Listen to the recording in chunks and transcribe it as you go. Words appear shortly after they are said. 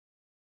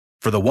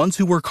For the ones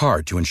who work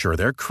hard to ensure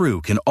their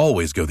crew can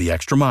always go the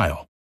extra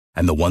mile,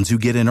 and the ones who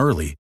get in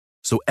early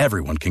so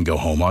everyone can go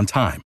home on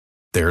time,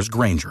 there's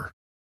Grainger,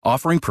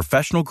 offering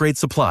professional-grade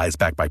supplies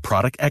backed by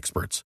product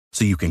experts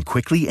so you can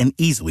quickly and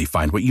easily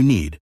find what you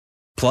need.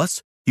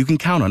 Plus, you can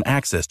count on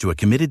access to a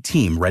committed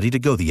team ready to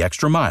go the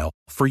extra mile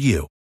for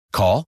you.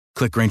 Call,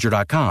 click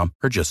Grainger.com,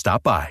 or just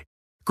stop by.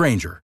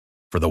 Grainger,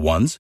 for the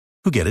ones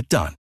who get it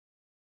done.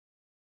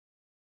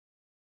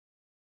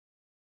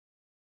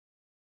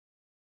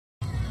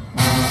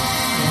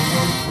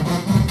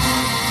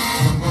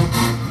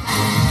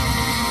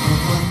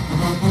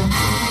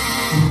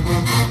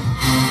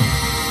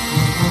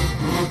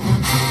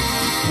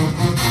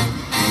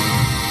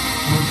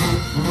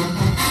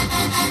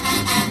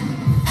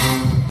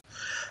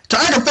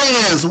 Tiger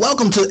fans,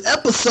 welcome to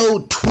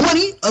episode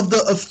 20 of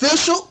the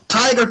official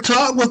Tiger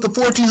Talk with the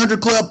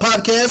 1400 Club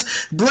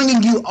podcast,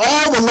 bringing you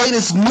all the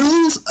latest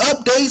news,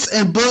 updates,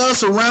 and buzz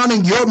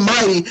surrounding your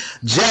mighty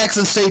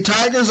Jackson State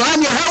Tigers.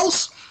 I'm your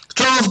host,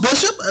 Charles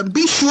Bishop.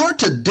 Be sure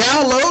to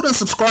download and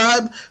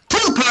subscribe to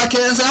the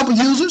podcast, Apple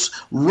users,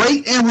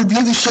 rate and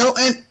review the show,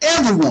 and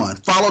everyone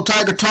follow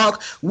Tiger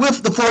Talk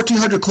with the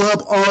 1400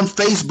 Club on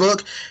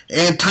Facebook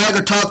and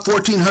Tiger Talk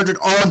 1400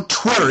 on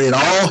Twitter. It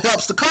all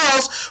helps the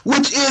cause,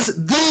 which is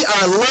the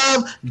I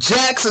Love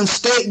Jackson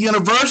State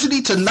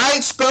University.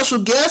 Tonight's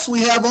special guest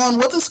we have on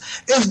with us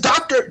is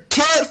Dr.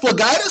 Ted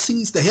Flagaitis.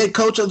 He's the head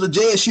coach of the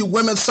JSU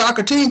women's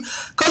soccer team.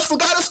 Coach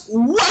Flagaitis,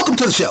 welcome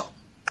to the show.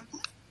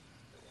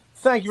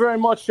 Thank you very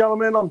much,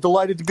 gentlemen. I'm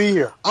delighted to be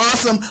here.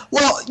 Awesome.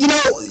 Well, you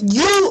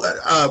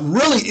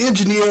really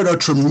engineered a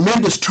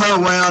tremendous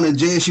turnaround in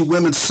JSU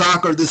women's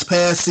soccer this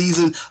past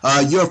season,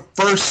 your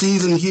first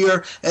season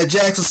here at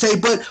Jackson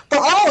State. But for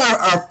all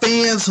our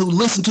fans who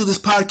listen to this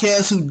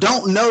podcast who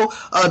don't know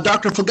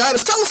Dr.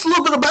 Flagaitis, tell us a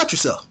little bit about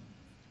yourself.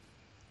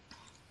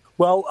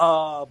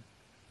 Well,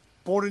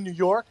 born in New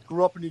York,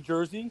 grew up in New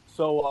Jersey,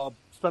 so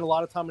spent a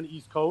lot of time on the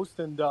East Coast,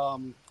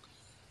 and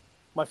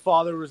my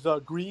father was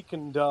Greek,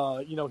 and,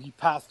 he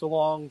passed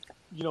along,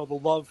 the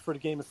love for the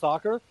game of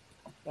soccer.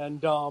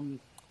 And,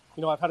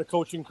 I've had a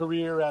coaching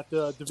career at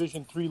the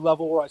Division III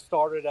level where I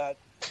started at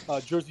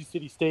Jersey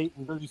City State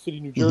in Jersey City,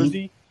 New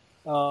Jersey.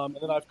 And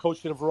then I've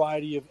coached at a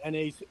variety of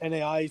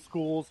NAIA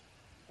schools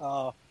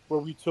where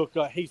we took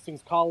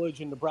Hastings College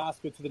in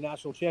Nebraska to the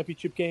national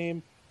championship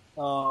game.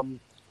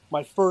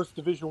 My first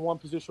Division I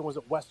position was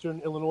at Western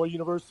Illinois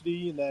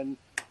University. And then,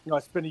 I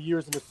spent a year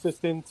as an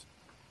assistant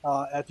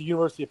at the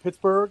University of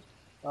Pittsburgh,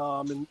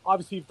 and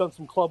obviously you've done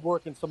some club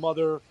work in some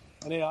other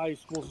NAIA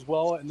schools as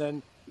well, and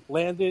then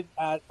landed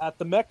at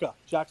the Mecca,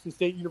 Jackson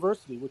State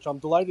University, which I'm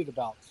delighted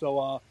about.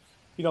 So,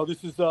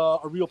 this is a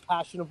real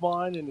passion of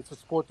mine, and it's a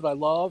sport that I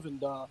love,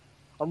 and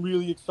I'm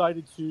really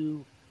excited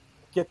to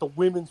get the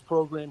women's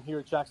program here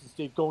at Jackson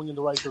State going in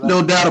the right direction.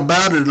 No doubt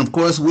about it. And, of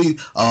course, we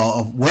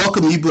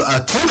welcome you to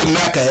the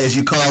Mecca, as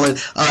you call it.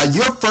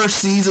 Your first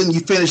season, you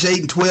finished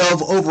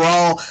 8-12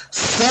 overall,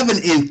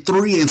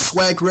 7-3 in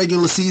SWAC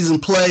regular season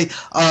play.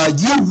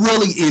 You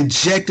really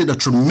injected a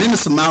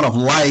tremendous amount of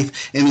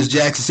life in this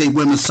Jackson State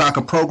women's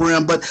soccer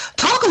program. But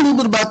talk a little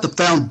bit about the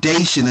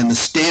foundation and the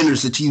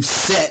standards that you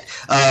set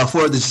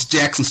for this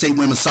Jackson State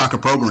women's soccer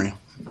program.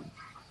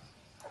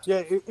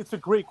 Yeah, it's a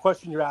great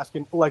question you're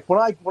asking. Like when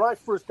I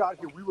first got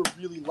here, we were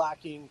really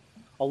lacking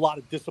a lot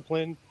of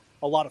discipline,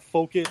 a lot of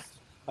focus.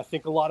 I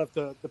think a lot of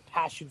the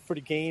passion for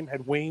the game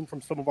had waned from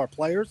some of our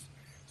players.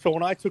 So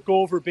when I took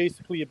over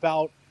basically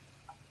about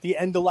the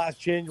end of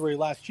last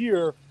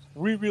year,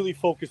 we really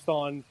focused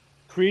on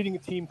creating a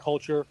team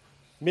culture,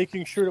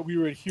 making sure that we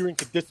were adhering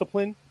to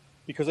discipline,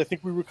 because I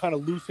think we were kind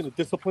of loose in a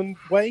disciplined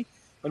way.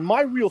 And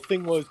my real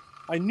thing was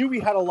I knew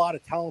we had a lot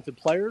of talented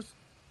players,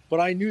 but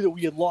I knew that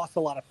we had lost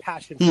a lot of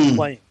passion for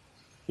playing.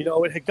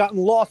 It had gotten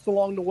lost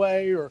along the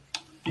way, or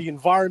the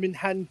environment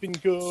hadn't been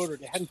good, or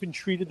they hadn't been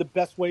treated the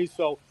best way.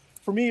 So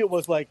for me, it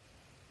was like,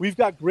 we've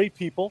got great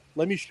people.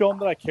 Let me show them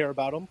that I care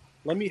about them.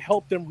 Let me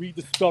help them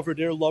rediscover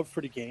their love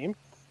for the game.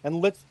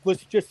 And let's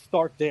just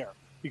start there.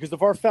 Because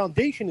if our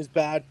foundation is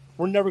bad,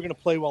 we're never going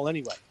to play well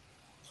anyway.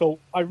 So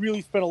I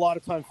really spent a lot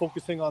of time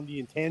focusing on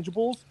the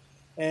intangibles.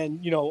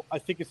 And, I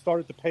think it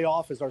started to pay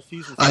off as our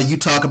season started. You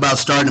talk about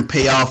starting to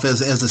pay off as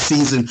the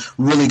season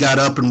really got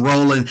up and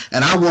rolling.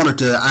 And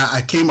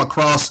I came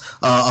across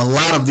a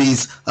lot of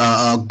these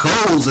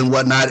goals and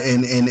whatnot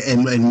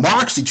and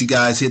marks that you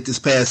guys hit this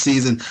past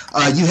season.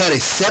 You had a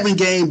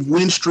 7-game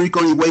win streak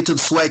on your way to the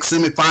SWAC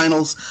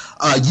semifinals.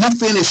 You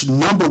finished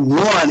number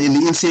 1 in the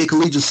NCAA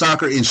Collegiate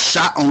Soccer in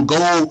shot on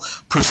goal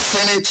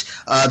percentage.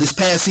 This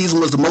past season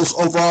was the most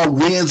overall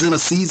wins in a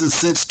season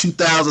since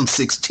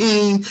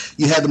 2016.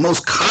 You had the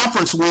most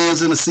conference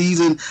wins in a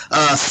season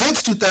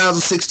since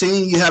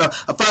 2016. You had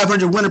a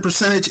 500 winning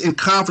percentage in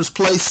conference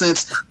play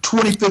since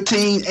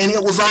 2015, and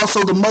it was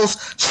also the most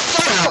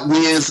shutout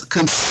wins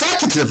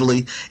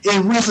consecutively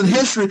in recent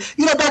history.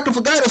 Dr.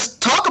 Flagaitis,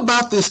 talk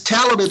about this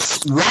talented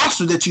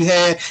roster that you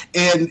had,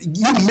 and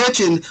you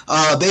mentioned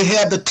they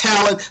had the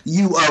talent.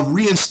 You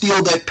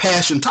reinstilled that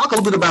passion. Talk a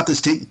little bit about this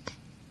team.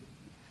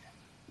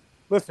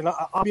 Listen,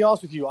 I'll be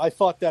honest with you. I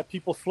thought that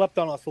people slept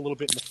on us a little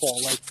bit in the fall,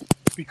 like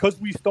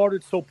because we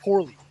started so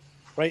poorly,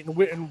 right? And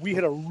we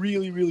had a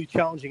really, really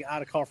challenging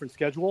out-of-conference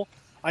schedule.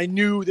 I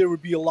knew there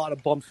would be a lot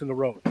of bumps in the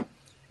road,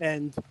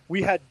 and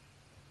we had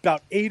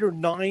about 8 or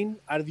 9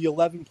 out of the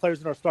 11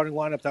 players in our starting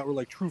lineup that were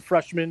like true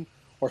freshmen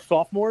or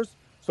sophomores.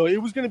 So it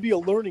was going to be a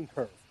learning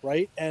curve,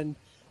 right? And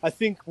I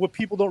think what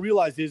people don't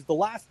realize is the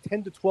last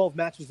 10 to 12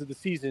 matches of the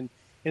season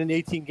in an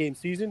 18-game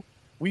season,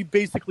 we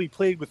basically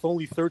played with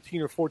only 13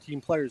 or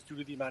 14 players due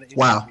to the amount of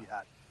injuries we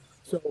had.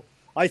 So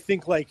I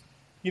think, like,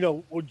 you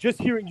know,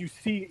 just hearing you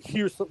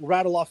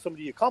rattle off some of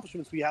the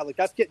accomplishments we had, like,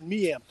 that's getting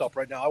me amped up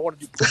right now. I want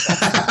to do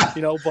push-ups,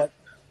 you know, but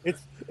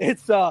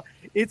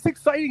it's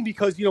exciting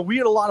because, you know, we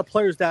had a lot of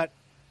players that,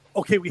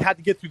 okay, we had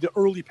to get through the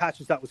early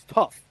patches. That was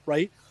tough,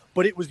 right?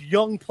 But it was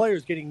young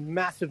players getting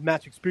massive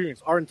match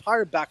experience. Our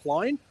entire back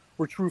line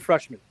were true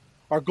freshmen.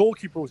 Our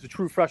goalkeeper was a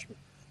true freshman.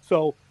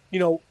 So, you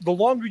know, the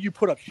longer you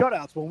put up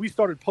shutouts, when we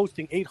started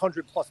posting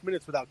 800-plus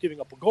minutes without giving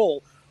up a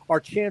goal,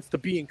 our chance to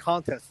be in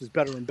contests is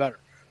better and better.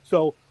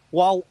 So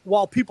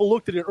while people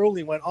looked at it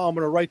early and went, oh, I'm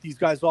going to write these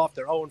guys off,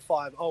 they're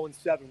 0-5,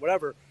 0-7,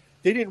 whatever,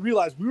 they didn't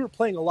realize we were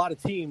playing a lot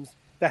of teams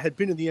that had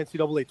been in the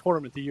NCAA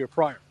tournament the year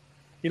prior.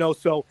 You know,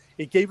 so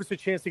it gave us a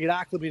chance to get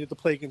acclimated to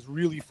play against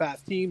really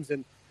fast teams.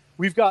 And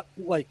we've got,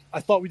 like,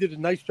 I thought we did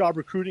a nice job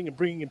recruiting and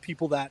bringing in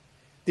people that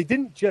they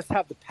didn't just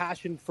have the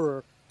passion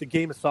for the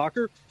game of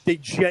soccer, they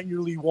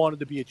genuinely wanted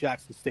to be at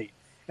Jackson State.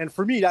 And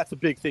for me, that's a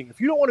big thing.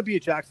 If you don't want to be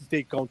at Jackson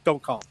State,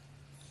 don't come.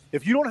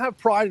 If you don't have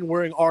pride in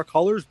wearing our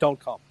colors, don't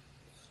come.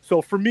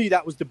 So for me,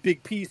 that was the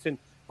big piece. And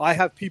I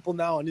have people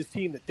now on this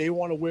team that they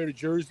want to wear the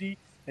jersey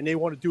and they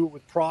want to do it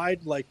with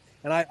pride. Like,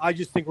 and I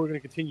just think we're going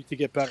to continue to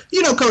get better.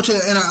 You know, Coach,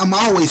 and I'm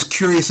always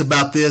curious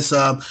about this.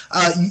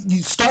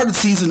 You started the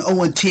season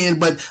 0-10,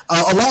 but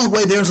along the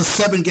way, there's a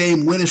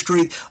 7-game winning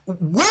streak.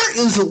 Where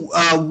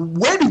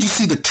did you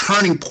see the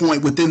turning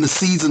point within the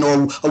season,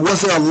 or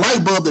was there a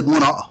light bulb that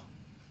went off?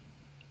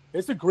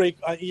 It's a great,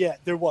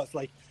 there was.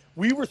 Like,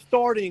 we were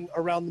starting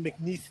around the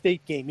McNeese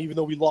State game, even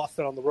though we lost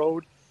it on the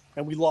road,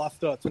 and we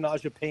lost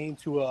Tanaja Payne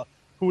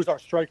who was our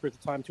striker at the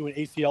time, to an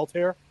ACL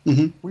tear.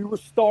 Mm-hmm. We were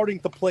starting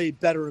to play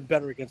better and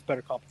better against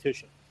better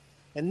competition.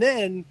 And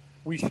then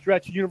we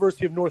stretched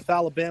University of North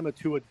Alabama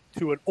to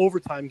an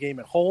overtime game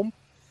at home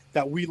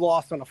that we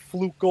lost on a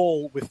fluke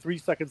goal with 3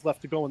 seconds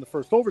left to go in the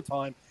first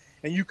overtime.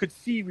 And you could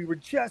see we were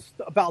just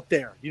about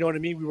there. You know what I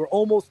mean? We were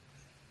almost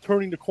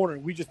turning the corner,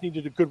 and we just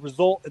needed a good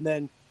result. And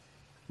then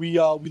we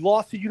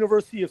lost to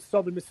University of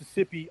Southern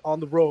Mississippi on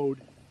the road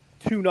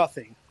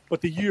 2-0.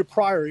 But the year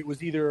prior, it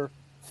was either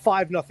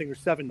 5-0 or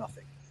 7-0.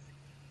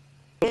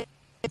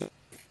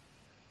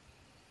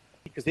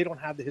 Because they don't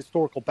have the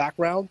historical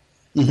background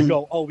to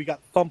go, oh, we got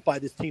thumped by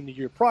this team the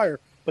year prior.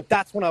 But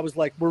that's when I was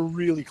like, we're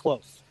really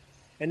close.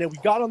 And then we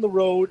got on the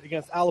road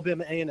against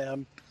Alabama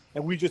A&M,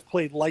 and we just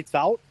played lights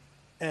out.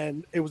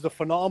 And it was a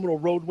phenomenal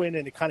road win,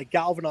 and it kind of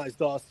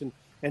galvanized us.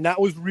 And that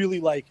was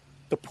really like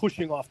the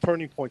pushing off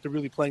turning point to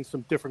really playing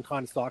some different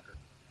kind of soccer.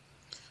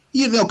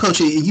 You know, Coach,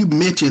 you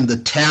mentioned the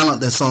talent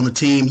that's on the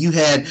team. You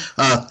had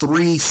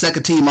 3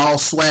 second-team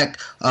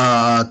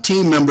All-SWAC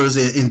team members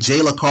in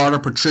Jayla Carter,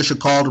 Patricia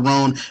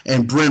Calderon,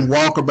 and Bryn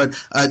Walker. But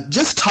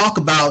just talk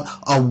about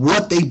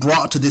what they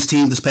brought to this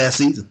team this past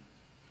season.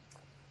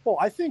 Well,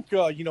 I think,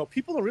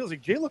 people don't realize,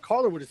 like, Jayla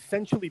Carter was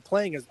essentially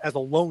playing as a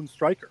lone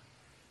striker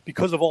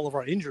because of all of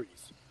our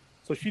injuries.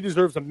 So she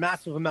deserves a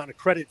massive amount of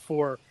credit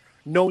for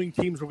knowing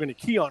teams were going to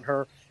key on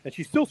her. And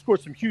she still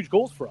scored some huge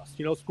goals for us.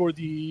 You know, scored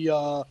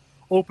the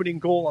opening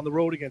goal on the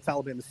road against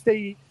Alabama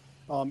State,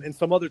 and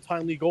some other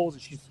timely goals.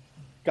 And she's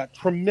got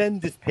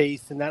tremendous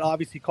pace, and that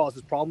obviously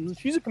causes problems. And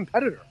she's a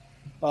competitor.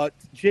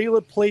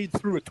 Jayla played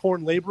through a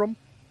torn labrum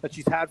that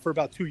she's had for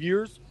about 2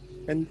 years,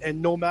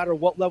 and no matter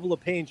what level of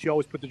pain, she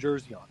always put the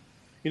jersey on.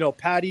 You know,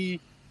 Patty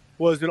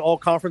was an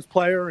all-conference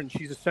player, and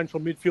she's a central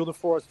midfielder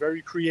for us,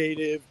 very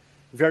creative,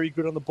 very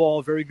good on the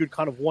ball, very good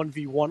kind of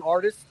 1v1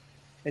 artist.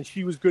 And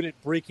she was good at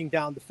breaking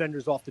down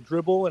defenders off the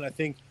dribble. And I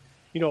think,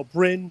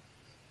 Bryn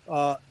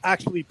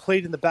actually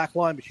played in the back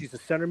line, but she's a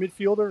center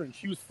midfielder, and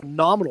she was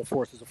phenomenal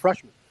for us as a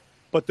freshman.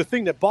 But the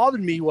thing that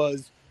bothered me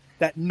was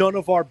that none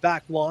of our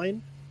back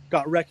line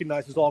got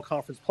recognized as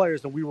all-conference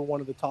players, and we were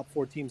one of the top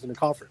 4 teams in the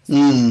conference.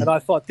 And I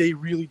thought they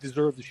really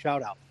deserved the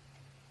shout-out.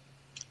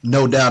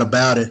 No doubt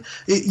about it.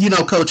 You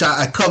know, Coach,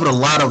 I covered a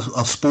lot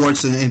of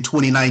sports in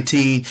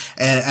 2019,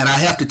 and I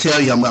have to tell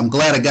you, I'm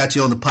glad I got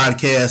you on the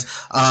podcast,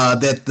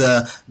 that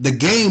the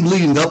game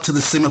leading up to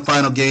the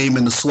semifinal game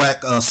in the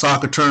SWAC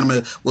soccer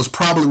tournament was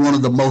probably one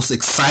of the most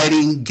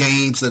exciting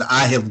games that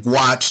I have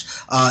watched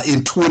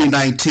in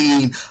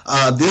 2019.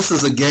 This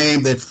is a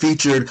game that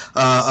featured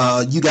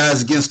you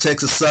guys against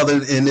Texas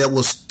Southern, and it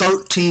was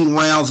 13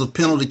 rounds of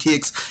penalty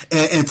kicks.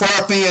 And for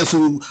our fans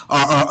who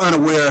are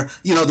unaware,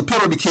 the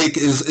penalty kick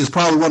is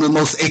probably one of the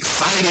most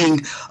exciting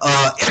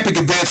epic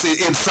events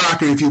in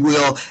soccer, if you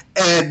will.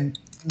 And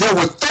there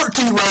were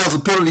 13 rounds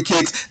of penalty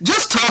kicks.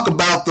 Just talk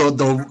about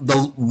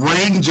the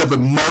range of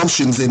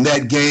emotions in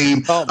that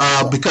game,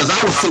 because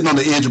I was sitting on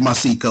the edge of my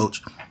seat,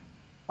 Coach.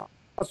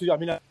 I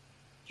mean,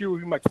 year would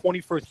be my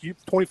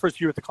 21st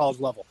year at the college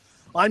level.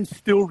 I'm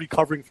still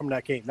recovering from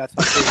that game. That's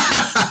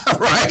how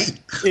right.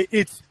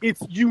 It's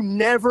you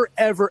never,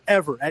 ever,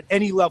 ever at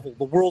any level,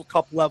 the World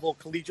Cup level,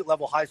 collegiate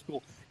level, high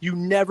school, you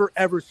never,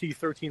 ever see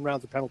 13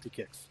 rounds of penalty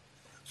kicks.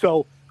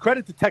 So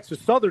credit to Texas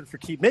Southern for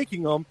keep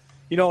making them,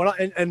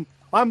 and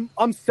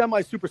I'm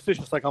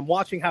semi-superstitious. Like, I'm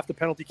watching half the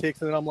penalty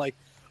kicks, and then I'm like,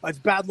 it's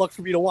bad luck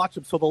for me to watch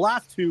them. So the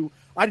last two,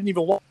 I didn't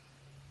even watch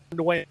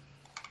the way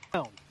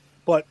down.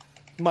 But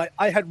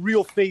I had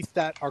real faith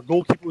that our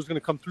goalkeeper was going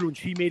to come through, and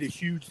she made a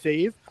huge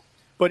save.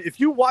 But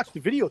if you watch the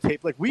videotape,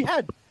 like, we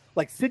had,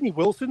 like, Sydney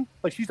Wilson,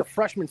 like, she's a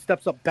freshman,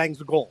 steps up,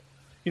 bangs a goal.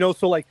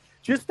 So, like,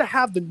 just to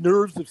have the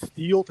nerves of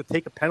steel to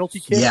take a penalty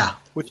kick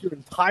with your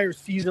entire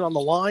season on the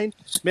line,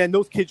 man,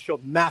 those kids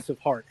showed massive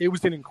heart. It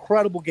was an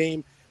incredible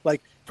game.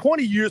 Like,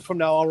 20 years from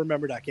now, I'll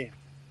remember that game.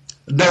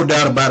 No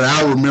doubt about it.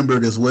 I'll remember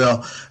it as well.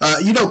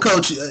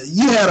 Coach,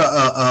 you had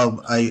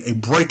a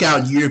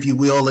breakout year, if you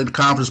will, in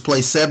conference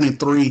play,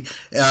 73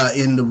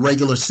 in the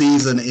regular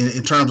season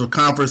in terms of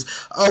conference.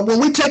 When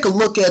we take a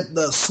look at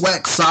the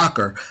SWAC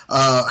soccer,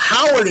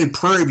 Howard and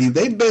Prairie View,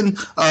 they've been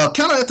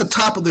kind of at the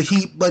top of the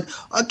heap, but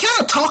kind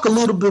of talk a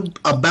little bit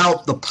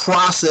about the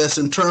process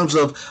in terms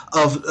of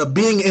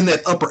being in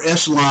that upper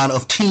echelon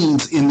of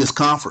teams in this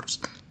conference.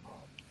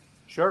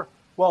 Sure.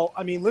 Well,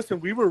 I mean, listen,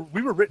 we were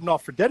written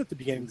off for dead at the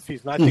beginning of the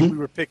season. I think we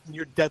were picked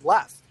near dead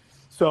last.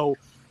 So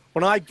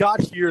when I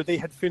got here, they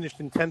had finished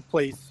in 10th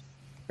place,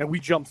 and we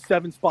jumped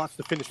 7 spots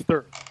to finish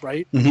 3rd,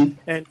 right?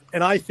 Mm-hmm.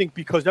 And I think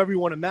because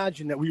everyone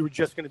imagined that we were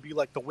just going to be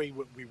like the way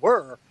we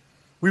were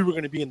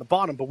going to be in the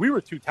bottom, but we were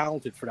too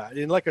talented for that.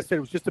 And like I said,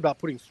 it was just about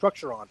putting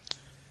structure on.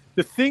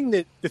 The thing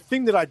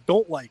that I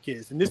don't like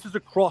is, and this is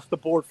across the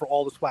board for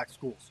all the SWAC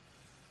schools,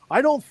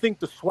 I don't think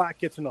the SWAC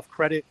gets enough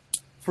credit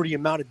for the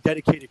amount of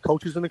dedicated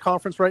coaches in the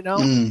conference right now.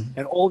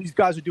 And all these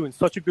guys are doing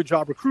such a good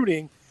job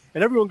recruiting,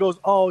 and everyone goes,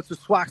 oh, it's a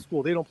SWAC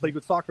school, they don't play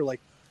good soccer. Like,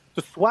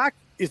 the SWAC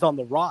is on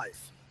the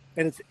rise,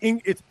 and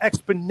it's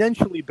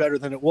exponentially better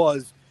than it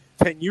was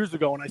 10 years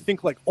ago. And I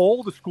think, like,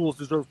 all the schools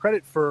deserve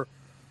credit for,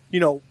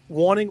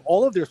 wanting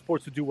all of their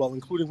sports to do well,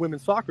 including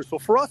women's soccer. So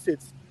for us,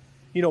 it's,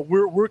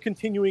 we're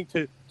continuing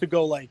to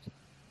go, like,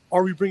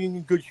 are we bringing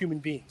in good human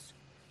beings?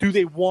 Do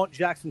they want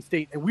Jackson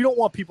State? And we don't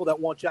want people that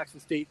want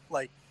Jackson State,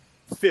 like,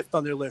 5th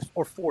on their list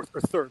or 4th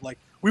or 3rd. Like,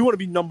 we want to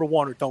be number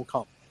 1 or don't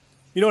come.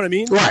 You know what I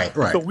mean? Right.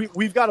 So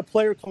we've got a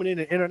player coming in,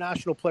 an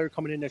international player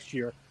coming in next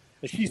year,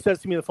 and she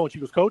says to me on the phone, she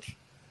goes, Coach,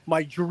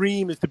 my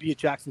dream is to be at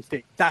Jackson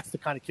State. That's the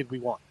kind of kid we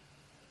want.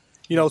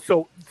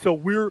 So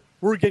we're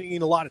getting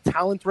in a lot of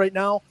talent right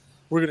now.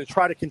 We're going to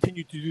try to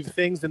continue to do the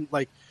things, and,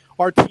 like,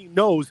 our team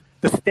knows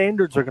the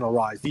standards are going to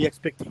rise, the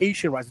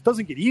expectation rises. It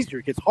doesn't get easier,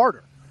 it gets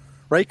harder,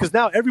 right? Because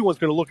now everyone's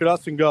going to look at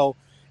us and go,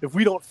 if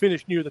we don't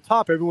finish near the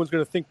top, everyone's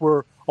going to think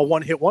we're a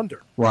one-hit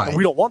wonder. Right. And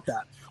we don't want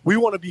that. We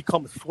want to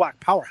become a SWAC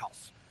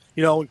powerhouse.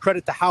 And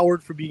credit to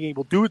Howard for being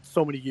able to do it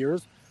so many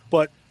years.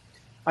 But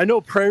I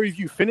know Prairie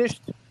View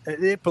finished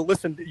it, but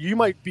listen, you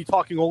might be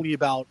talking only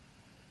about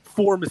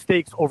 4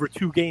 mistakes over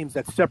 2 games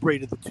that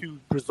separated the 2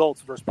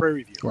 results versus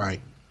Prairie View.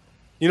 Right.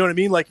 You know what I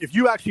mean? Like, if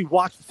you actually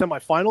watched the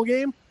semifinal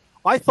game,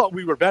 I thought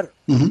we were better.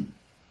 Mm-hmm.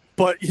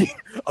 But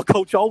a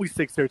coach always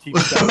thinks their team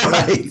is better.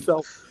 Right.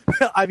 So,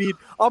 I mean,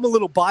 I'm a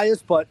little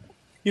biased, but,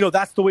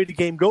 that's the way the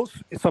game goes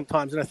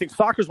sometimes. And I think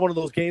soccer is one of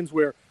those games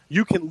where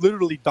you can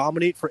literally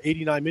dominate for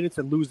 89 minutes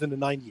and lose in the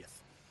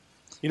 90th.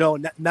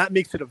 And that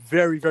makes it a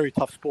very, very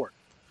tough sport.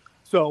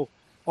 So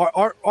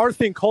our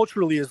thing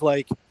culturally is,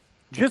 like,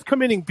 just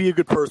come in and be a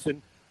good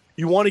person.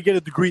 You want to get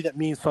a degree that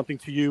means something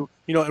to you,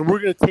 and we're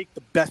going to take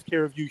the best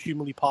care of you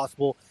humanly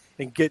possible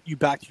and get you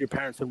back to your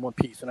parents in one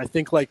piece. And I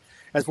think, like,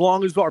 as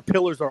long as our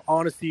pillars are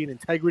honesty and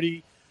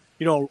integrity,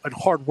 and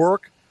hard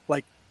work,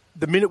 like,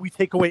 the minute we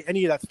take away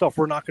any of that stuff,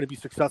 we're not going to be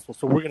successful.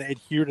 So we're going to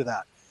adhere to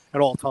that at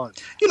all times.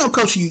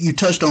 Coach, you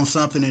touched on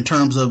something in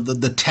terms of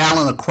the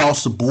talent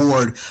across the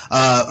board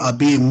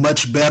being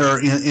much better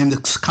in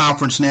this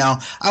conference now.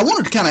 I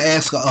wanted to kind of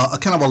ask a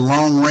kind of a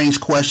long-range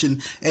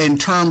question in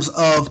terms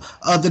of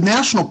the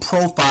national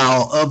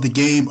profile of the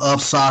game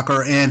of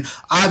soccer. And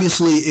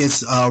obviously,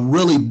 it's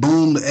really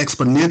boomed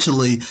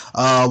exponentially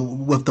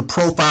with the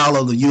profile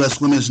of the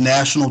U.S. women's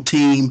national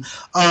team.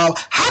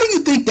 How do you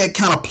think that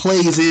kind of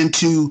plays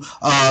into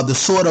the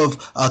sort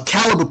of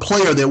caliber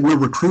player that we're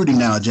recruiting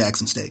now at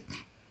Jackson State?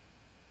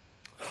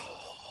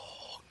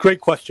 Great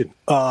question.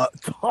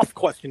 Tough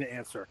question to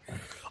answer.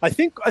 I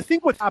think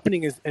what's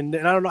happening is, and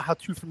I don't know how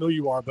too familiar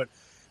you are, but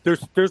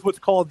there's what's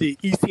called the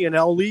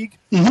ECNL League,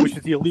 mm-hmm. which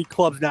is the Elite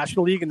Clubs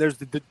National League, and there's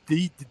the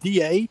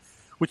DA,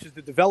 which is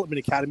the Development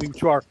Academy,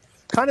 which are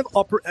kind of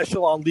upper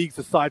echelon leagues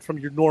aside from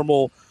your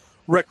normal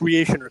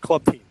recreation or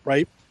club team,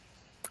 right?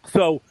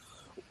 So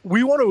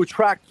we want to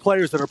attract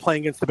players that are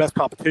playing against the best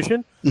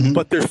competition, mm-hmm.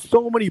 but there's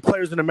so many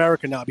players in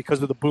America now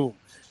because of the boom.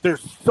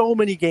 There's so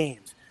many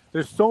games.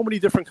 There's so many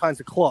different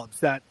kinds of clubs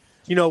that,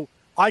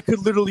 I could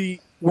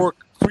literally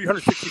work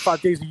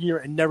 365 days a year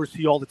and never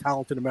see all the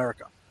talent in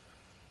America.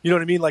 You know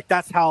what I mean? Like,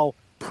 that's how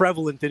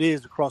prevalent it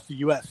is across the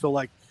U.S. So,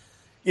 like,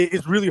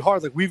 it's really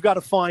hard. Like, we've got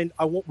to find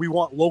we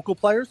want local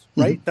players,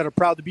 right, that are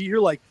proud to be here.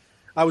 Like,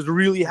 I was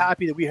really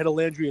happy that we had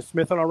Alandria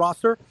Smith on our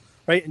roster,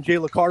 right, and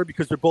Jayla Carter,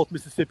 because they're both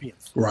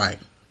Mississippians.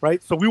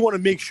 Right? So we want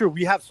to make sure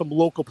we have some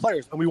local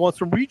players, and we want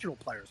some regional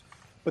players.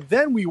 But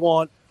then we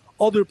want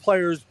other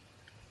players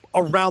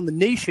around the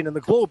nation and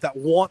the globe that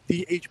want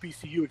the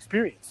HBCU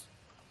experience.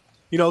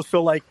 You know,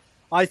 so, like,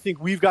 I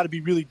think we've got to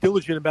be really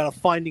diligent about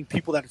finding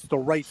people that it's the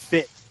right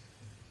fit.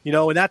 You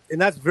know, and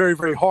that's very,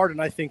 very hard.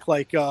 And I think,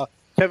 like,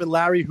 Kevin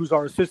Larry, who's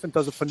our assistant,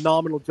 does a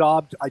phenomenal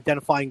job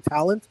identifying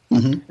talent.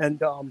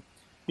 And,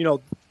 you know,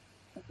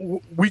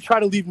 we try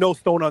to leave no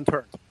stone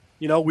unturned.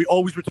 You know, we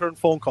always return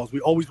phone calls.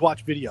 We always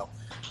watch video.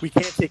 We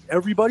can't take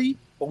everybody,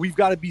 but we've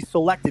got to be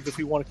selective if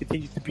we want to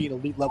continue to be an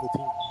elite level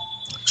team.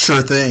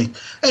 Sure thing.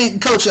 Hey,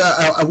 Coach,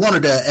 I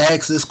wanted to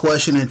ask this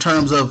question in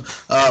terms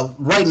of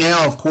right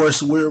now. Of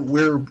course,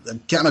 we're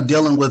kind of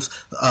dealing with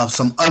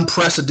some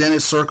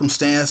unprecedented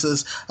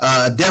circumstances.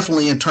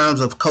 Definitely in terms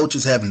of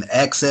coaches having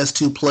access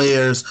to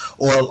players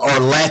or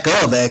lack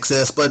of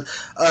access. But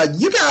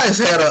you guys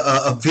had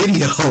a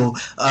video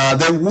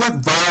that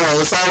went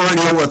viral. It's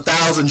already over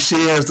 1,000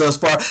 shares thus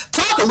far.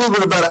 Talk a little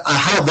bit about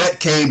how that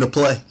came to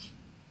play.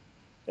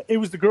 It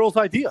was the girls'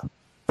 idea.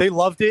 They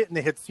loved it, and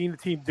they had seen the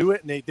team do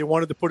it, and they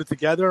wanted to put it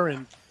together,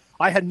 and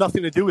I had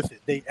nothing to do with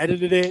it. They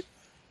edited it.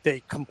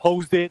 They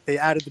composed it. They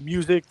added the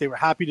music. They were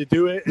happy to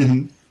do it.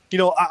 And, you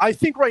know, I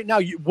think right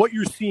now what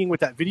you're seeing with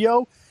that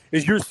video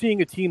is you're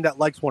seeing a team that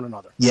likes one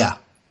another. Yeah.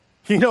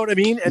 You know what I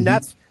mean? And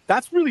that's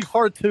really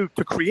hard to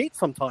create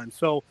sometimes.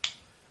 So,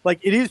 like,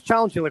 it is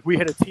challenging. Like, we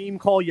had a team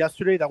call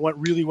yesterday that went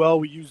really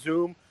well. We used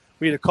Zoom.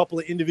 We had a couple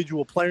of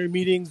individual player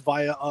meetings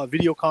via a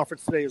video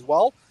conference today as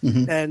well.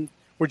 And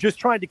we're just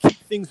trying to keep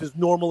things as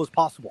normal as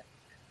possible.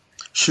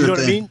 Sure, you know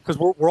what thing. I mean? Because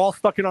we're all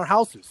stuck in our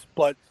houses.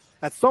 But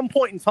at some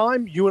point in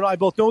time, you and I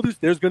both know this,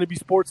 there's going to be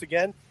sports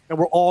again, and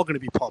we're all going to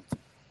be pumped.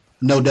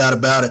 No doubt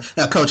about it.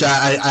 Now, Coach,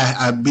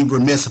 I'd be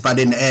remiss if I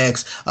didn't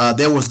ask.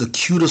 There was the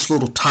cutest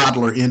little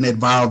toddler in that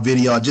viral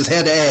video. I just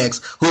had to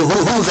ask,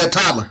 who's that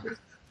toddler?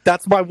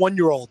 That's my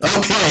 1-year-old.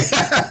 Okay.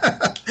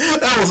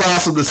 That was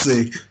awesome to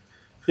see.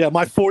 Yeah,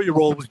 my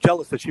 4-year-old was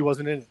jealous that she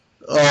wasn't in it.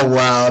 Oh,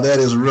 wow. That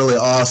is really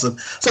awesome.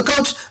 So,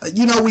 Coach,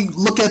 you know, we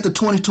look at the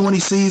 2020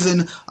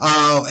 season,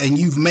 and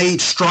you've made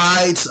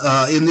strides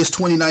in this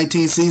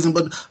 2019 season.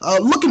 But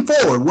looking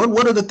forward,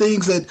 what are the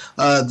things that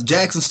the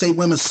Jackson State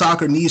women's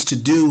soccer needs to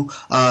do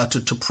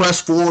to press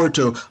forward,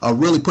 to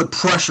really put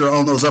pressure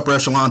on those upper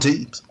echelon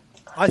teams?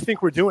 I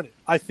think we're doing it.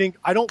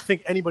 I don't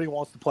think anybody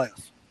wants to play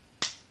us.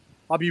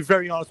 I'll be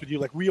very honest with you.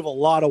 Like, we have a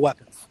lot of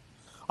weapons.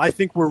 I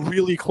think we're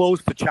really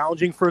close to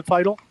challenging for a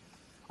title.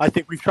 I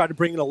think we've tried to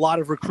bring in a lot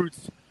of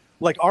recruits.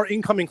 Like, our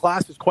incoming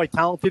class is quite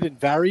talented and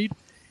varied,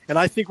 and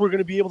I think we're going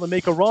to be able to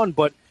make a run,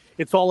 but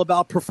it's all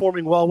about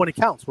performing well when it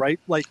counts, right?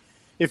 Like,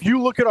 if you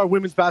look at our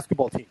women's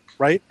basketball team,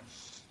 right,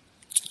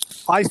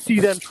 I see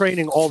them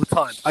training all the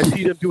time. I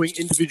see them doing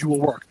individual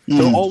work.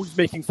 They're always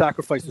making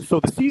sacrifices. So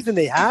the season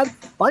they had,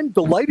 I'm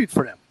delighted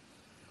for them,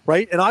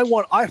 right? And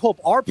I hope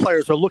our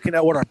players are looking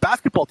at what our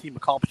basketball team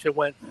accomplished and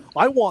went,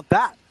 I want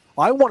that.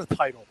 I want a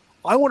title.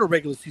 I want a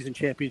regular season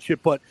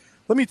championship, but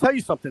let me tell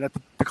you something. At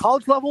the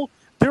college level,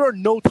 there are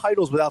no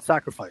titles without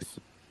sacrifice.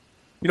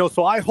 You know,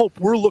 so I hope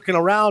we're looking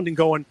around and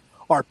going,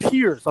 our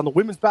peers on the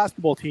women's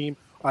basketball team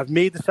have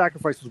made the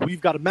sacrifices.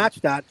 We've got to match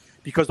that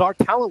because our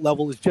talent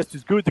level is just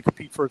as good to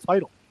compete for a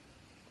title.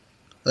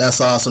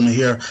 That's awesome to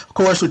hear. Of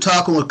course, we're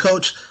talking with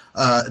Coach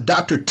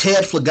Dr.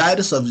 Ted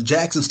Flagaitis of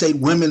Jackson State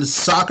Women's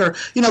Soccer.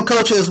 You know,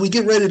 Coach, as we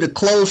get ready to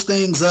close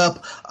things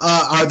up,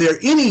 are there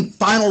any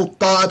final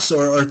thoughts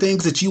or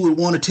things that you would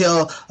want to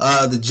tell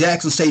the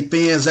Jackson State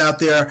fans out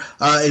there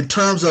in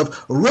terms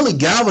of really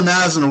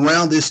galvanizing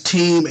around this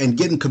team and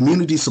getting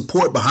community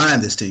support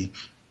behind this team?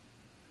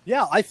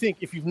 Yeah, I think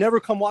if you've never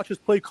come watch us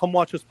play, come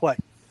watch us play.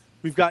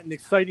 We've got an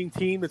exciting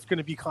team that's going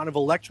to be kind of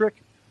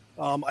electric.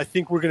 I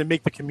think we're going to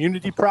make the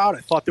community proud. I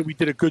thought that we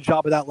did a good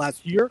job of that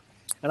last year.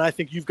 And I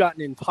think you've got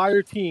an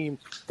entire team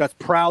that's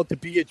proud to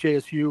be at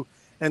JSU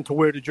and to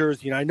wear the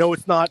jersey. And I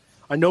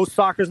know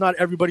soccer is not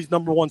everybody's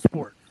number one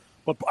sport.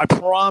 But I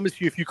promise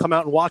you, if you come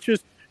out and watch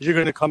us, you're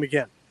going to come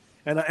again.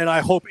 And I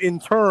hope in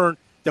turn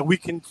that we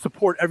can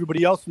support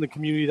everybody else in the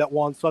community that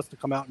wants us to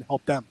come out and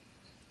help them.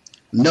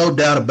 No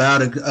doubt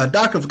about it.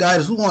 Dr.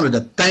 Flagaitis, we wanted to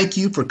thank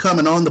you for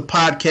coming on the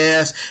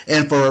podcast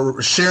and for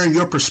sharing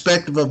your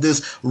perspective of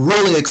this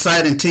really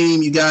exciting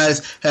team. You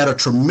guys had a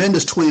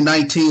tremendous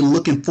 2019,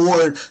 looking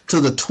forward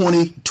to the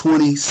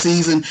 2020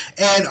 season.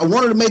 And I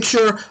wanted to make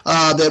sure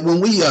that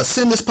when we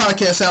send this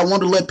podcast out, I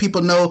wanted to let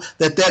people know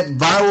that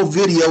viral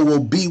video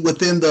will be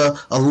within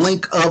a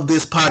link of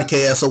this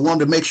podcast. So I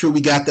wanted to make sure we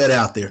got that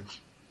out there.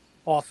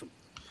 Awesome.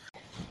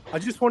 I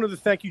just wanted to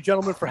thank you,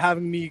 gentlemen, for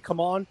having me come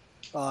on.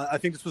 I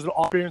think this was an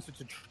experience.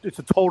 It's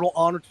a total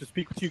honor to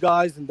speak with you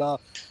guys, and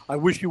I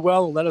wish you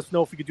well, and let us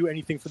know if we could do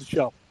anything for the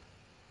show.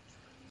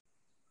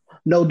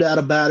 No doubt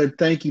about it.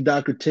 Thank you,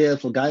 Dr. Ted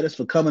Flagaitis,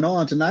 for coming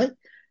on tonight.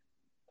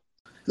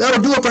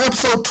 That'll do it for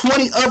episode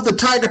 20 of the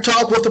Tiger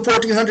Talk with the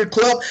 1400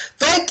 Club.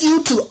 Thank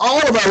you to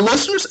all of our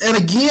listeners. And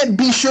again,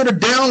 be sure to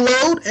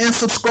download and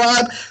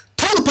subscribe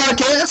to the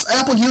podcast.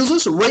 Apple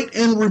users, rate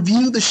and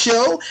review the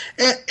show.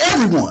 And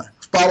everyone,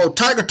 follow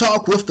Tiger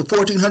Talk with the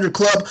 1400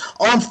 Club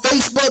on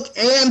Facebook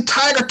and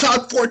Tiger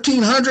Talk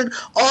 1400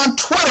 on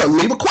Twitter.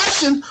 Leave a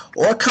question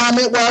or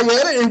comment while you're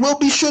at it, and we'll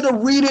be sure to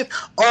read it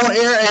on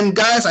air. And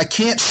guys, I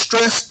can't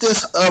stress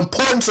this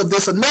importance of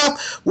this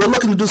enough. We're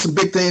looking to do some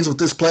big things with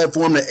this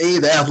platform to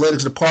aid the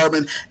athletics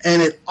department,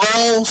 and it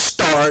all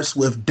starts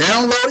with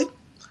downloading,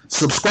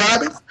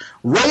 subscribing,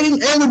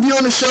 rating, and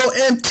reviewing the show,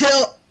 and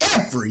tell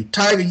every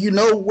Tiger you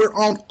know we're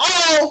on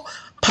all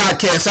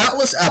podcast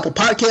outlets, Apple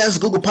Podcasts,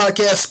 Google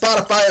Podcasts,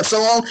 Spotify, and so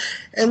on.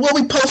 And we'll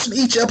be posting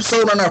each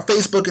episode on our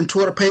Facebook and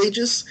Twitter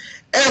pages.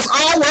 As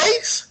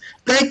always,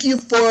 thank you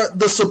for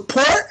the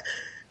support.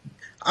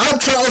 I'm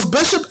Charles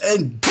Bishop,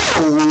 and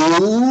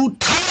go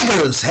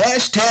Tigers!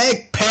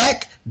 Hashtag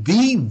Pack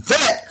the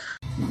Vet.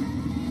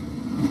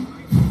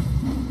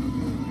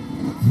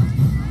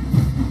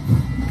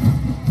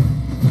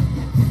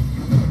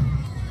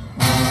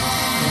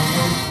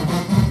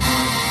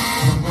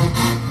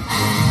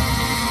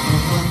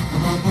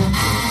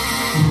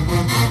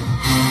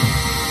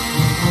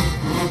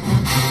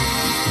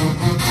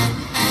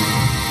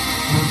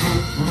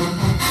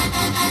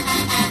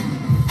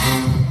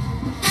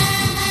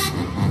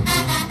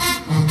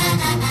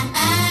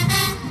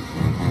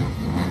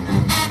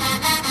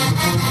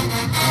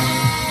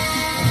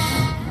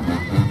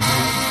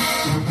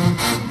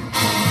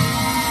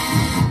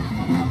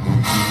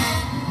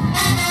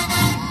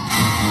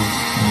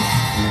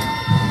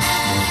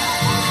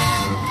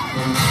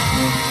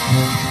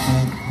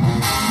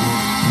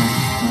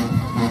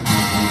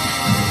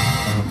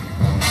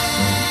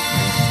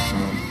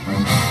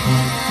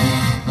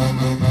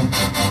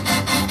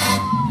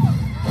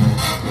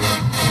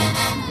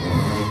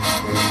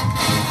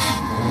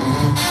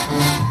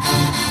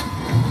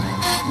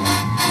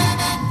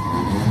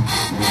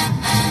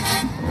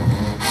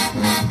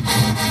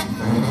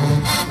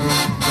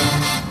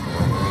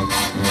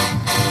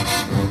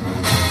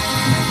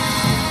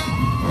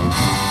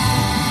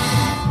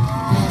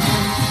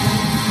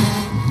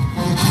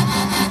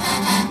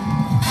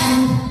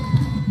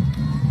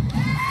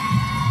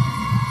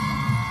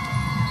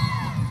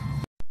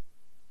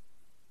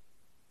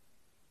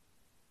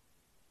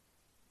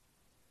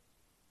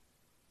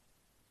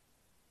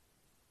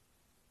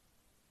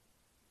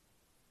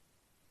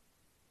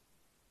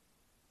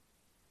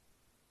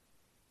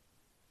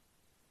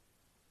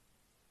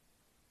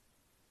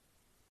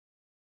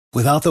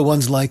 Without the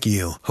ones like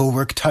you, who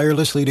work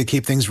tirelessly to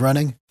keep things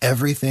running,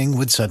 everything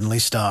would suddenly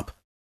stop.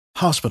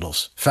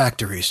 Hospitals,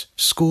 factories,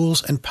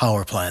 schools, and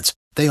power plants,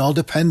 they all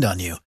depend on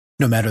you.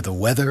 No matter the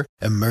weather,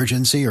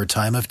 emergency, or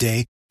time of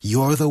day,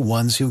 you're the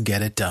ones who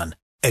get it done.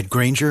 At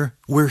Grainger,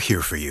 we're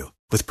here for you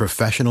with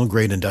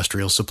professional-grade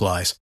industrial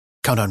supplies.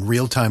 Count on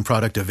real-time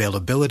product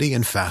availability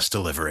and fast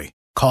delivery.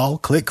 Call,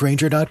 click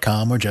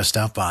Grainger.com, or just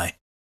stop by.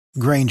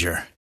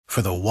 Grainger,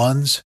 for the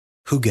ones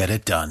who get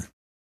it done.